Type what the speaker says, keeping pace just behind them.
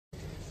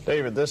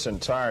David, this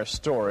entire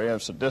story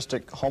of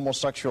sadistic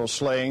homosexual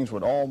slayings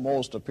would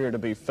almost appear to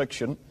be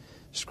fiction,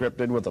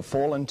 scripted with the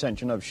full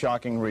intention of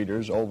shocking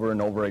readers over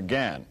and over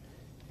again.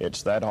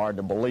 It's that hard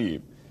to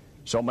believe.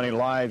 So many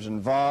lives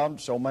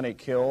involved, so many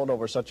killed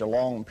over such a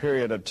long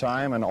period of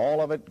time, and all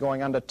of it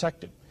going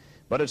undetected.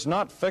 But it's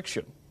not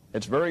fiction.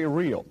 It's very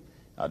real.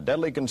 A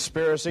deadly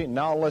conspiracy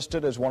now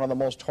listed as one of the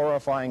most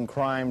horrifying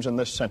crimes in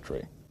this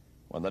century.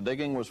 When the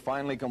digging was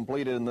finally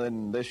completed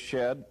in this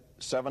shed,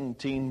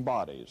 17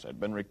 bodies had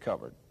been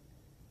recovered.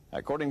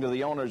 According to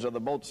the owners of the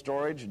boat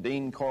storage,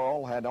 Dean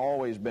Corll had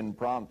always been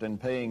prompt in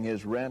paying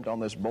his rent on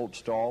this boat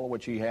stall,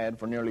 which he had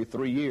for nearly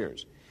 3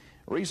 years.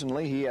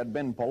 Recently, he had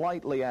been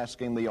politely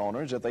asking the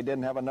owners if they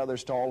didn't have another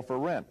stall for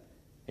rent.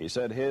 He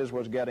said his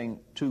was getting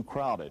too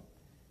crowded.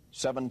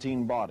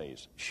 17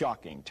 bodies,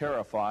 shocking,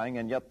 terrifying,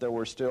 and yet there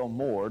were still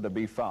more to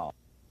be found.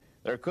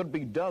 There could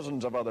be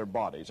dozens of other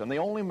bodies, and the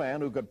only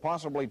man who could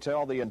possibly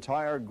tell the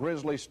entire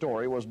grisly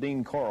story was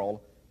Dean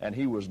Corll, and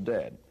he was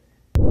dead.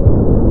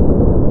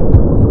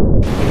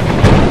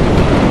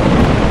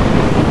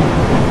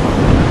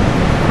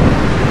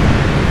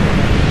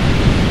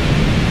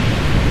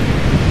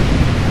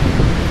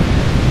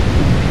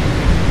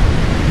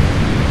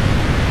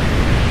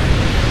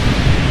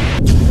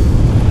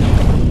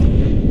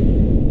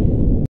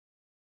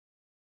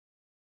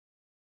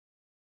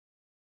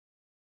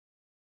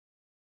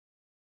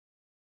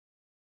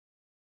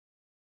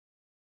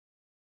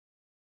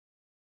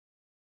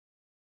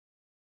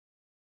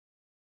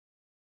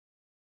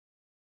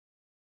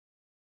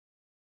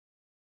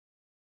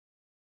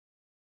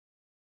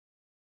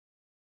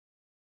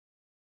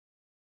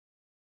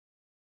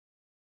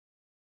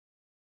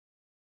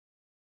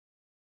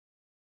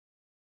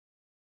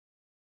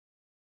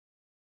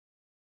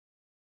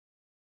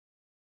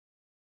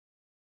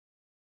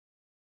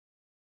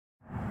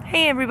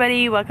 Hey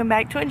everybody, welcome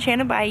back to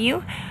Enchanted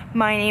Bayou.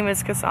 My name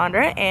is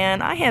Cassandra,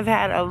 and I have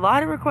had a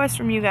lot of requests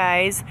from you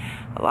guys,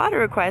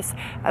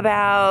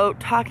 about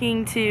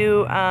talking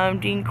to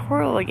Dean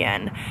Corll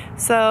again.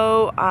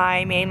 So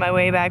I made my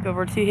way back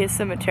over to his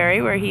cemetery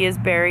where he is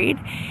buried,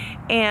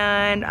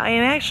 and I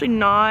am actually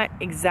not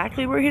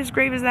exactly where his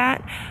grave is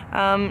at.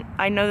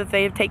 I know that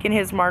they have taken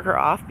his marker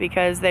off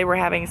because they were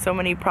having so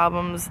many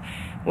problems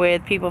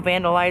with people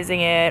vandalizing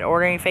it,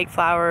 ordering fake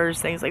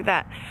flowers, things like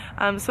that.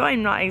 So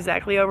I'm not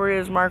exactly over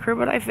his marker,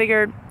 but I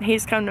figured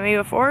he's come to me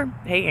before,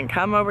 he can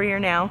come over here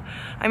now.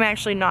 I'm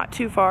actually not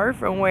too far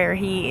from where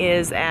he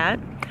is at.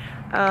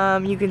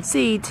 You can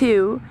see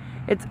too,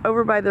 it's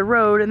over by the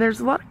road, and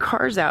there's a lot of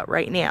cars out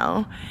right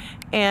now.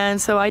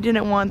 And so I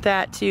didn't want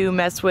that to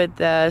mess with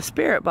the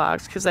spirit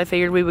box, because I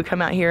figured we would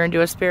come out here and do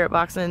a spirit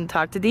box and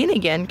talk to Dean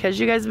again, because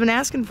you guys have been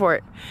asking for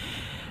it.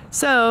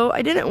 So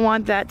I didn't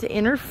want that to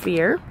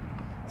interfere.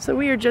 So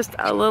we are just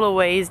a little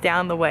ways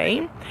down the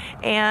way,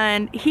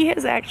 and he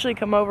has actually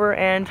come over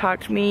and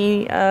talked to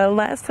me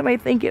last time, I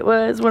think it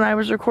was when I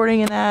was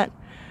recording in that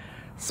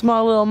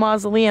small little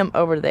mausoleum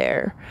over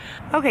there.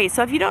 Okay,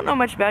 so if you don't know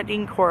much about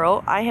Dean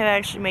Corll, I have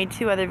actually made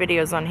 2 other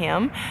videos on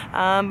him,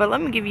 but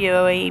let me give you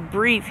a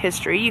brief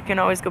history. You can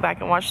always go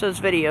back and watch those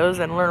videos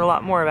and learn a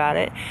lot more about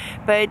it.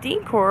 But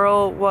Dean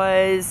Corll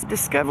was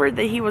discovered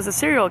that he was a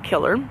serial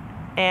killer,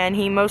 and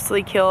he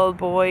mostly killed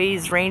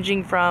boys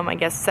ranging from, I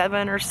guess,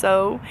 7 or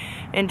so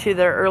into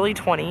their early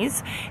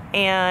 20s,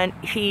 and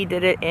he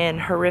did it in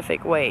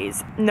horrific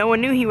ways. No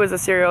one knew he was a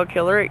serial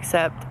killer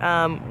except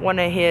one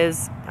of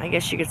his, I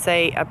guess you could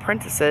say,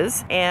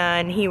 apprentices,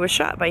 and he was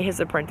shot by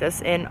his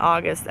apprentice in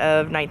August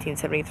of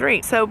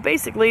 1973. So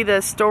basically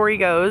the story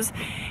goes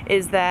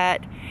is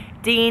that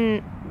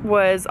Dean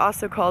was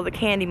also called the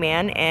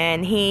Candyman,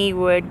 and he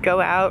would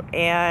go out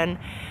and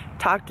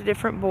talked to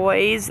different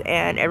boys,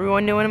 and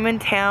everyone knew him in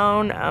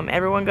town.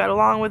 Everyone got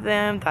along with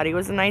him, thought he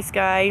was a nice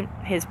guy.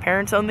 His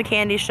parents owned the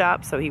candy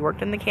shop, so he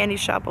worked in the candy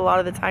shop a lot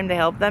of the time to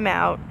help them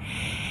out.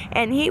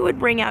 And he would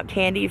bring out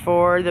candy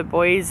for the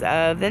boys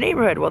of the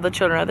neighborhood, well, the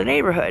children of the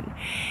neighborhood.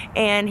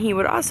 And he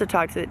would also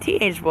talk to the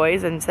teenage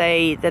boys and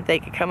say that they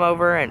could come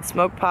over and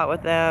smoke pot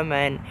with them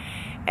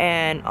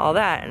and all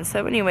that. And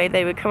so anyway,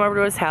 they would come over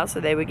to his house, or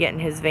they would get in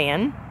his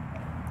van,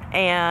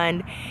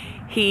 and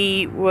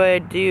he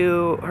would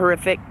do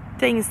horrific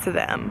things to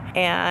them.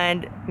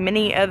 And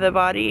many of the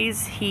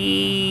bodies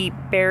he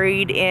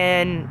buried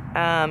in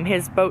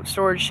his boat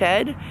storage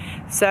shed.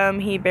 Some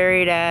he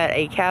buried at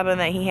a cabin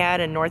that he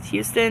had in North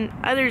Houston.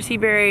 Others he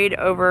buried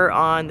over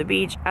on the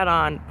beach out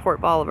on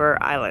Port Bolivar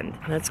Island.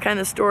 That's kind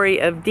of the story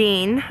of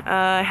Dean.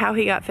 How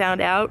he got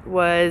found out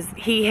was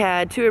he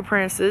had 2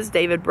 apprentices,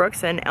 David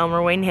Brooks and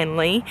Elmer Wayne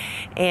Henley,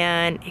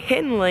 and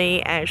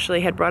Henley actually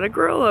had brought a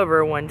girl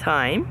over one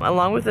time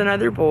along with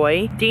another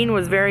boy. Dean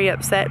was very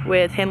upset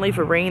with Henley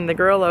for bringing the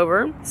girl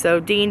over, so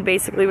Dean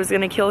basically was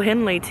going to kill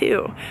Henley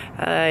too.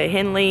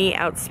 Henley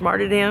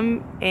outsmarted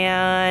him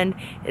and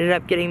ended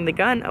up getting the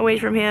gun away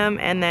from him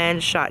and then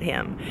shot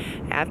him.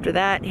 After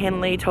that,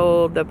 Henley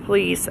told the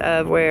police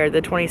of where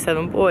the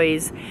 27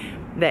 boys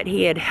that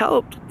he had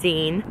helped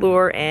Dean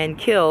lure and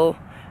kill.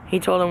 He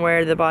told them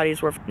where the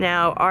bodies were.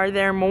 Now, are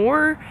there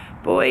more?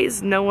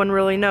 boys, no one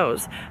really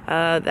knows.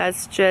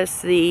 That's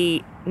just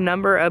the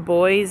number of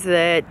boys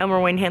that Elmer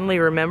Wayne Henley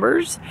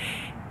remembers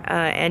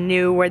and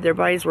knew where their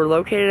bodies were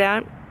located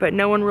at, but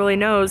no one really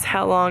knows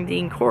how long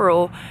Dean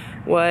Corll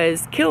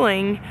was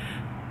killing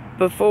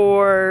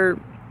before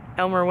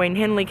Elmer Wayne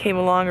Henley came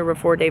along or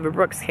before David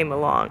Brooks came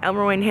along.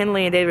 Elmer Wayne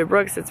Henley and David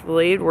Brooks, it's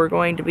believed, were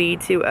going to be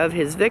two of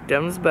his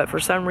victims, but for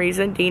some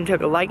reason Dean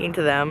took a liking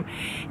to them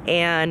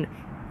and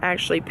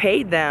actually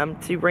paid them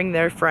to bring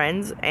their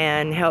friends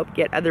and help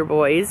get other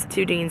boys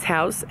to Dean's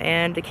house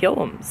and to kill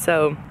them.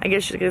 So I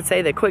guess you could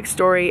say the quick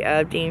story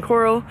of Dean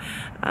Corll.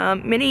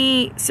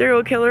 Many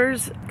serial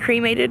killers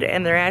cremated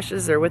and their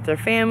ashes are with their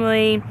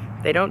family.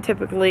 They don't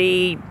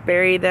typically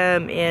bury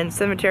them in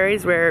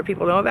cemeteries where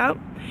people know about.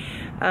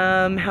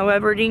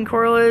 However, Dean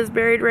Corll is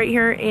buried right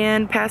here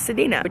in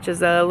Pasadena, which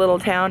is a little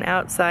town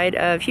outside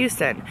of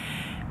Houston.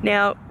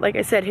 Now, like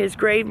I said, his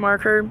grave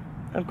marker,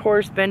 of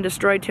course, been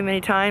destroyed too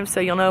many times,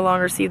 so you'll no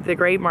longer see the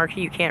grave marker.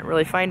 You can't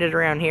really find it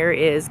around here.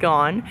 It is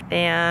gone.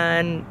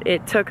 And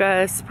it took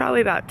us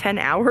probably about 10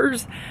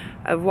 hours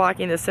of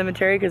walking the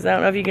cemetery, because I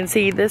don't know if you can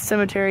see, this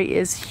cemetery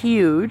is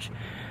huge.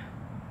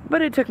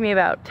 But it took me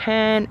about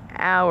 10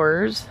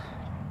 hours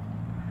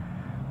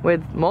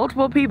with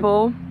multiple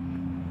people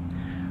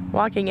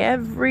walking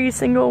every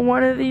single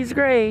one of these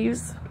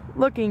graves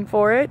looking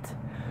for it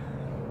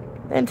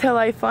until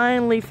I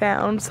finally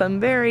found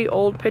some very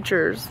old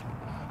pictures.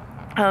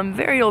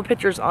 Very old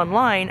pictures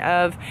online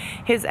of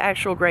his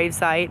actual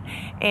gravesite,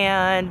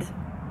 and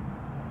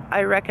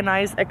I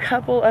recognized a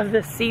couple of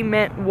the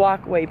cement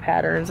walkway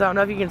patterns. I don't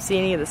know if you can see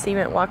any of the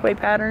cement walkway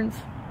patterns.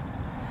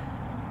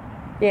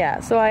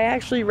 Yeah, so I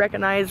actually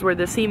recognized where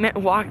the cement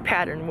walk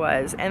pattern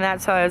was, and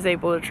that's how I was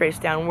able to trace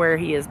down where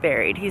he is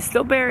buried. He's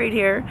still buried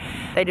here.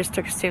 They just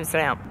took his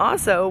tombstone out.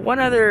 Also, one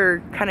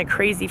other kind of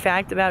crazy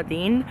fact about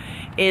Dean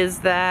is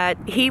that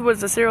he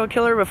was a serial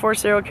killer before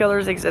serial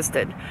killers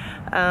existed.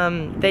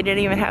 They didn't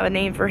even have a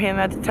name for him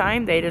at the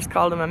time. They just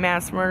called him a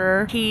mass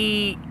murderer.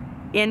 He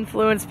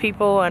influenced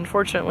people,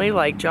 unfortunately,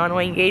 like John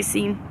Wayne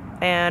Gacy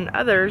and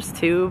others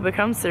to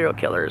become serial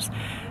killers.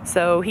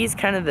 So he's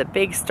kind of the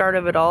big start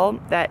of it all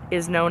that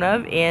is known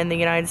of in the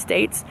United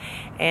States,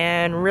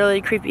 and really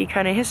creepy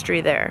kind of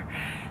history there.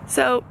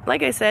 So,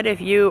 like I said,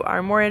 if you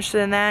are more interested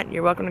in that,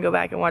 you're welcome to go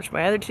back and watch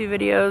my other two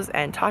videos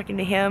and talking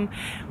to him.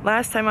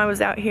 Last time I was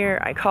out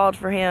here, I called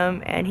for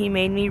him, and he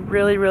made me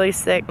really, really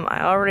sick.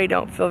 I already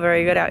don't feel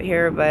very good out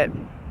here, but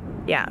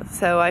yeah,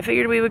 so I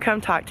figured we would come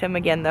talk to him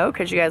again, though,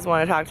 because you guys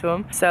want to talk to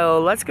him.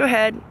 So let's go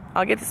ahead.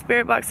 I'll get the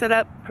spirit box set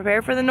up,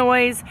 prepare for the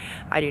noise.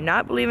 I do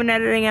not believe in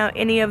editing out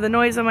any of the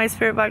noise on my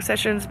spirit box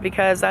sessions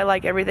because I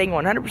like everything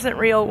 100%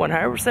 real,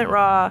 100%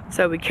 raw.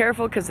 So be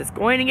careful because it's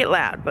going to get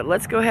loud. But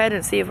let's go ahead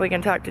and see if we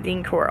can talk to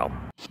Dean Corll.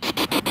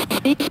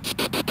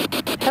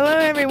 Hello,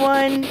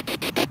 everyone.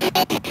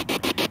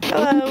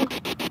 Hello.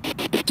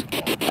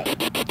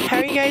 How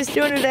are you guys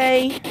doing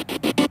today?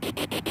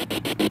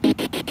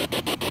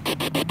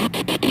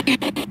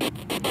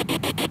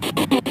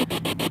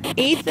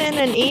 Ethan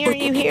and E, are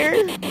you here?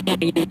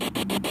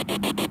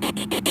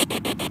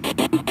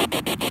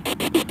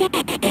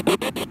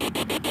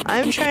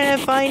 I'm trying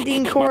to find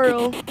Dean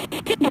Corll.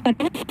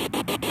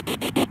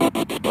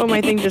 Oh,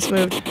 my thing just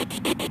moved.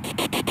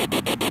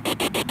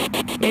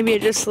 Maybe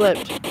it just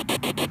slipped.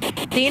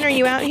 Dean, are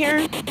you out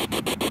here?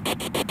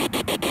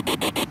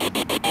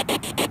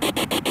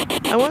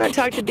 I want to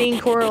talk to Dean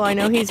Corll. I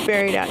know he's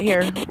buried out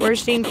here.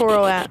 Where's Dean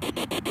Corll at?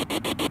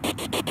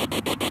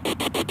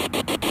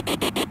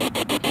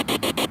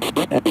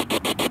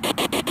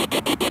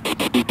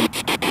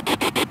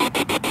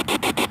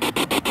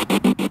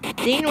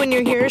 Dean, when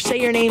you're here, say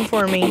your name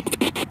for me.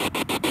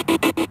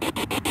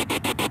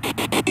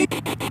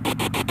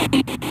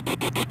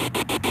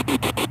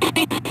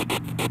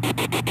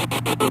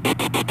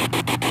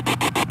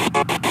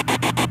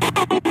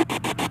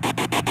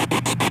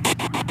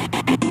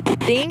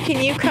 Dean,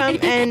 can you come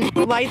and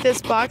light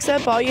this box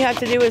up? All you have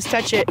to do is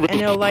touch it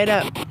and it'll light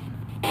up.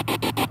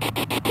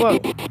 Whoa.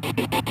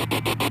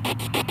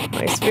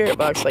 My spirit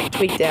box like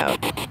tweaked out.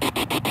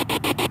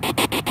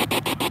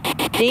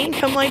 Dean,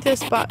 come light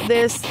this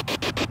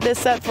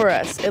up for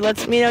us. It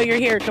lets me know you're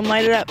here. Come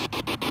light it up.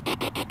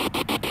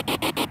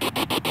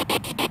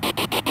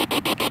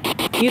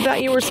 You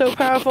thought you were so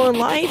powerful in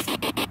life?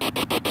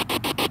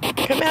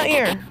 Come out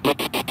here.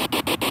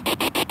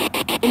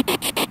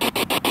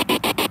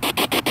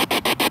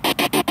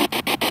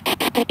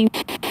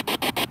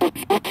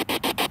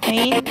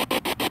 Dean?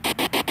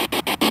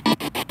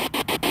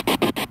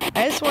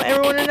 I just want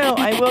everyone to know,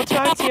 I will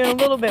talk to you in a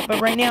little bit, but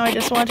right now I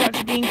just want to talk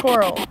to Dean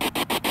Corll.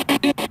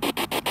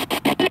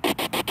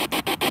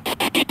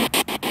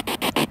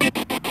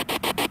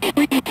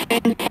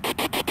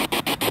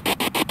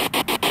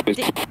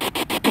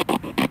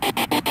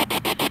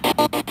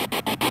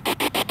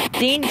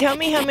 Dean, tell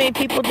me how many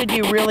people did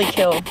you really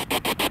kill?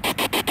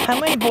 How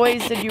many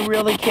boys did you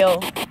really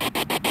kill?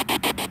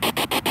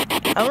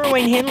 Elmer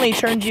Wayne Henley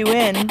turned you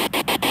in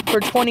for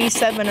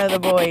 27 of the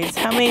boys.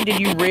 How many did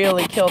you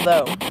really kill,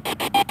 though?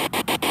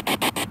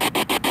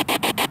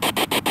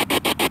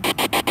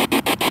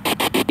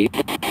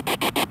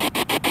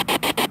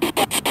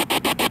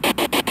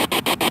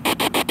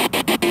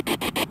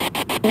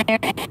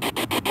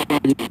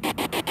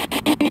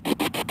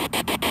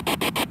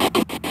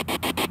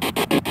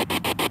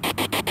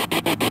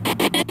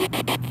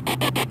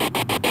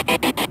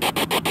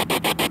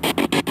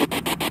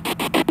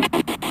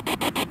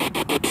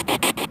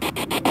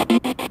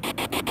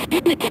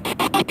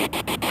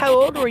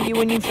 How old were you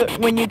when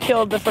you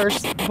killed the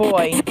first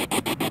boy?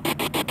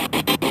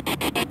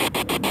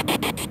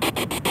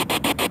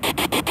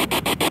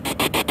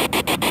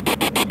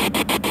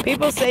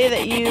 People say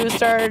that you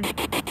started,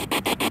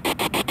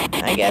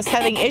 I guess,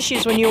 having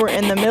issues when you were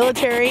in the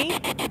military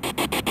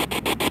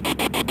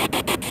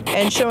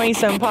and showing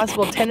some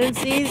possible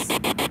tendencies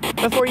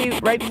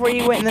right before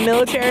you went in the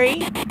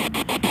military.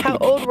 How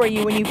old were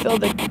you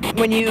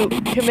when you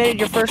committed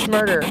your first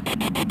murder?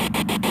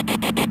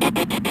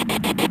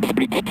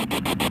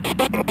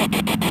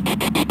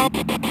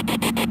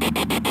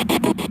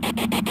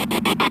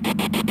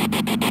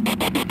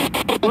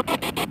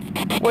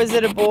 Was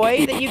it a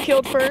boy that you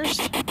killed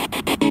first?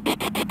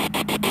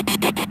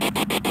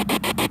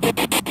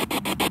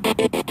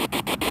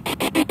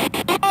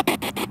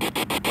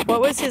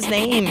 What was his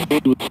name?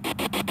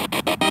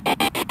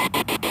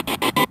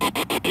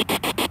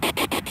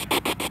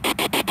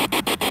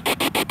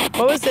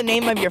 What was the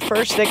name of your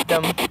first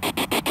victim?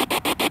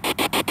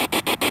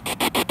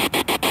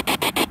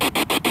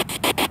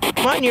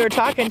 Come on, you were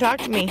talking. Talk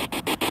to me.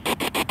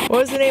 What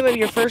was the name of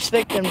your first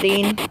victim,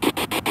 Dean?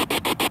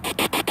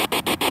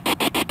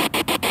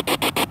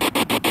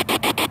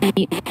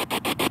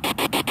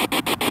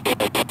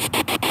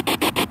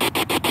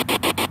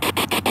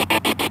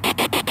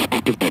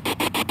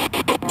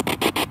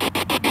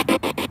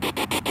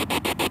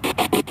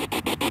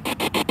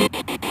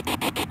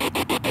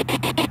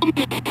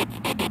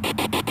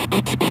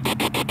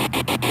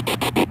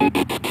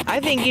 I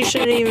think you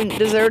shouldn't even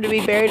deserve to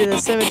be buried in the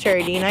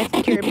cemetery, Dean. I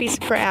think you're a piece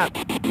of crap.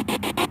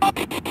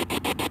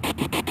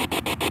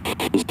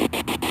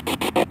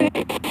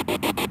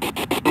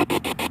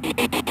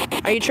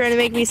 Are you trying to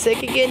make me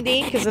sick again,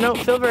 Dean? Because I don't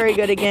feel very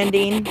good again,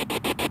 Dean.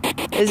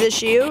 Is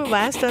this you?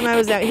 Last time I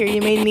was out here,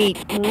 you made me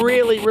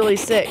really, really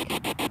sick.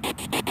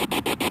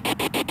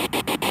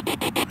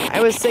 I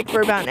was sick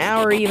for about an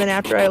hour even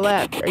after I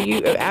left. Are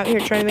you out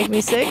here trying to make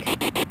me sick?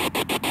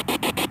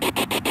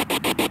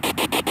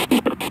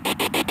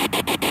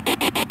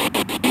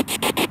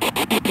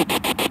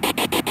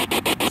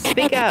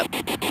 Speak up.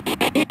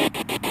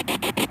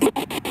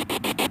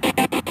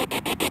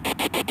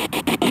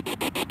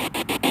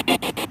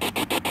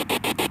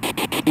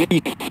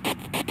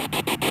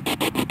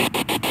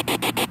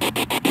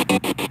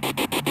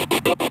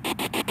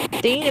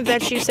 Dean, if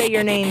that's you, say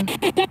your name.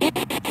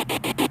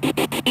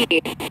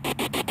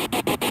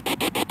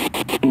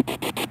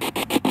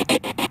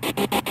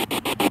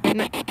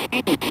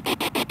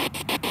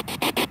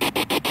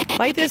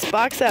 Light this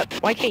box up.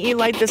 Why can't you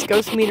light this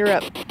ghost meter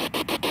up?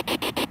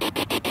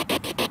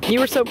 You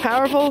were so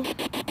powerful.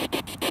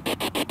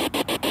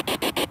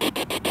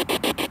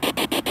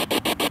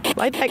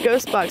 Light that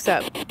ghost box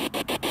up.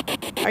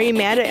 Are you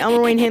mad at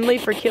Elmer Wayne Hindley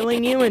for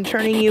killing you and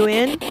turning you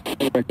in?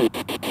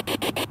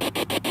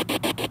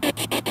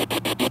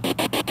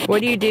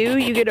 What do?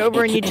 You get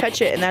over and you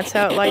touch it, and that's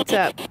how it lights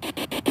up.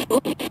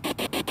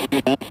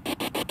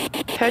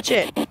 Touch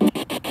it.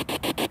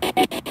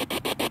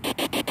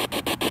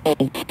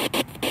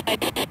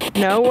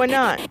 No, why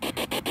not?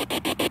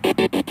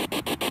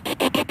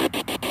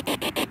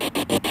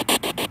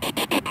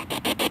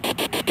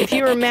 If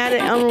you were mad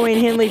at Elmer Wayne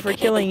Hindley for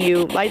killing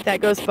you, light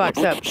that ghost box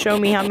up. Show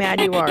me how mad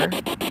you are.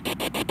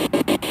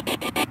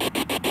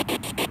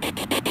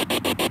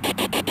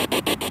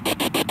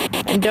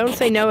 And don't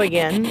say no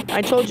again.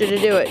 I told you to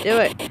do it. Do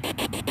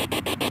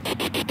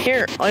it.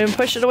 Here, I'll even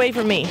push it away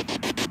from me.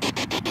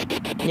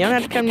 You don't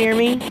have to come near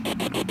me.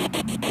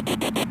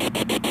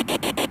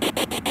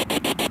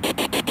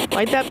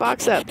 Light that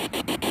box up.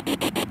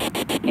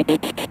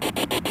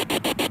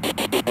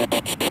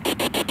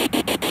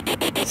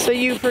 So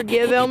you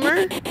forgive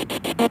Elmer?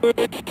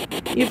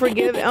 You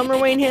forgive Elmer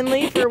Wayne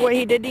Hindley for what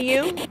he did to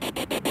you?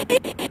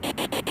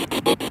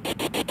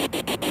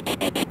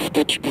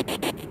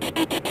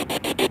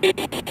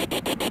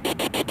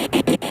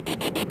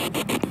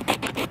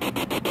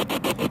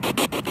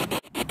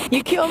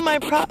 You killed my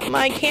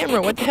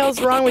camera. What the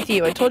hell's wrong with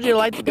you? I told you to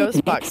light the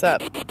ghost box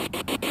up.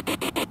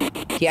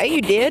 Yeah,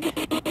 you did.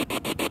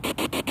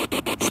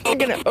 It's not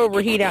gonna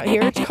overheat out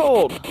here. It's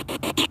cold.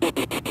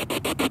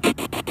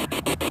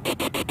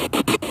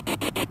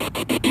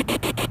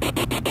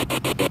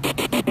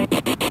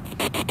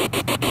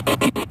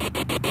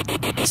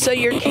 So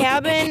your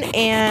cabin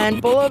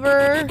and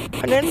Bolivar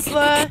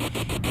Peninsula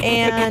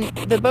and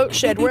the boat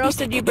shed, where else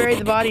did you bury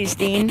the bodies,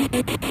 Dean?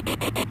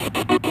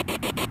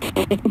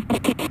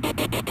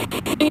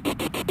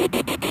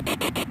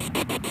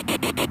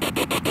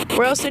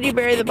 Where else did you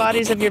bury the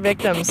bodies of your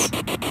victims?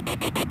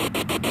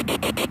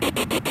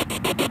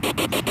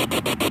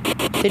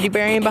 Did you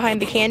bury them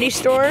behind the candy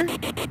store?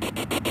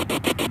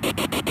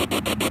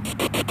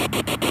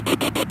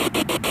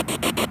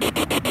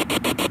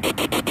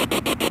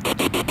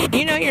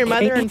 You know your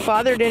mother and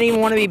father didn't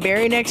even want to be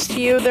buried next to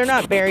you. They're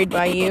not buried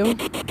by you.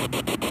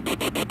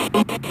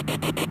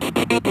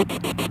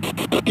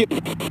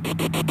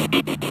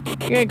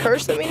 You're gonna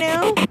curse at me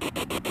now?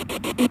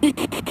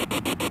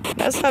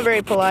 That's not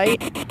very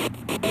polite.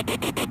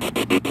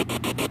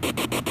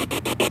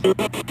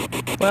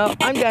 Well,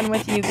 I'm done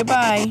with you.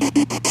 Goodbye.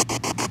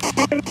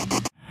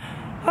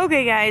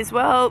 Okay, guys.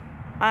 Well,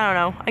 I don't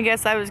know. I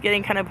guess I was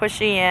getting kind of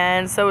pushy,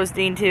 and so was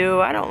Dean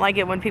too. I don't like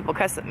it when people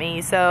cuss at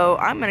me, so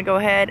I'm going to go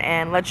ahead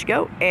and let you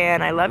go.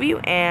 And I love you,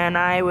 and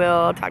I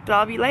will talk to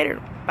all of you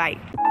later. Bye.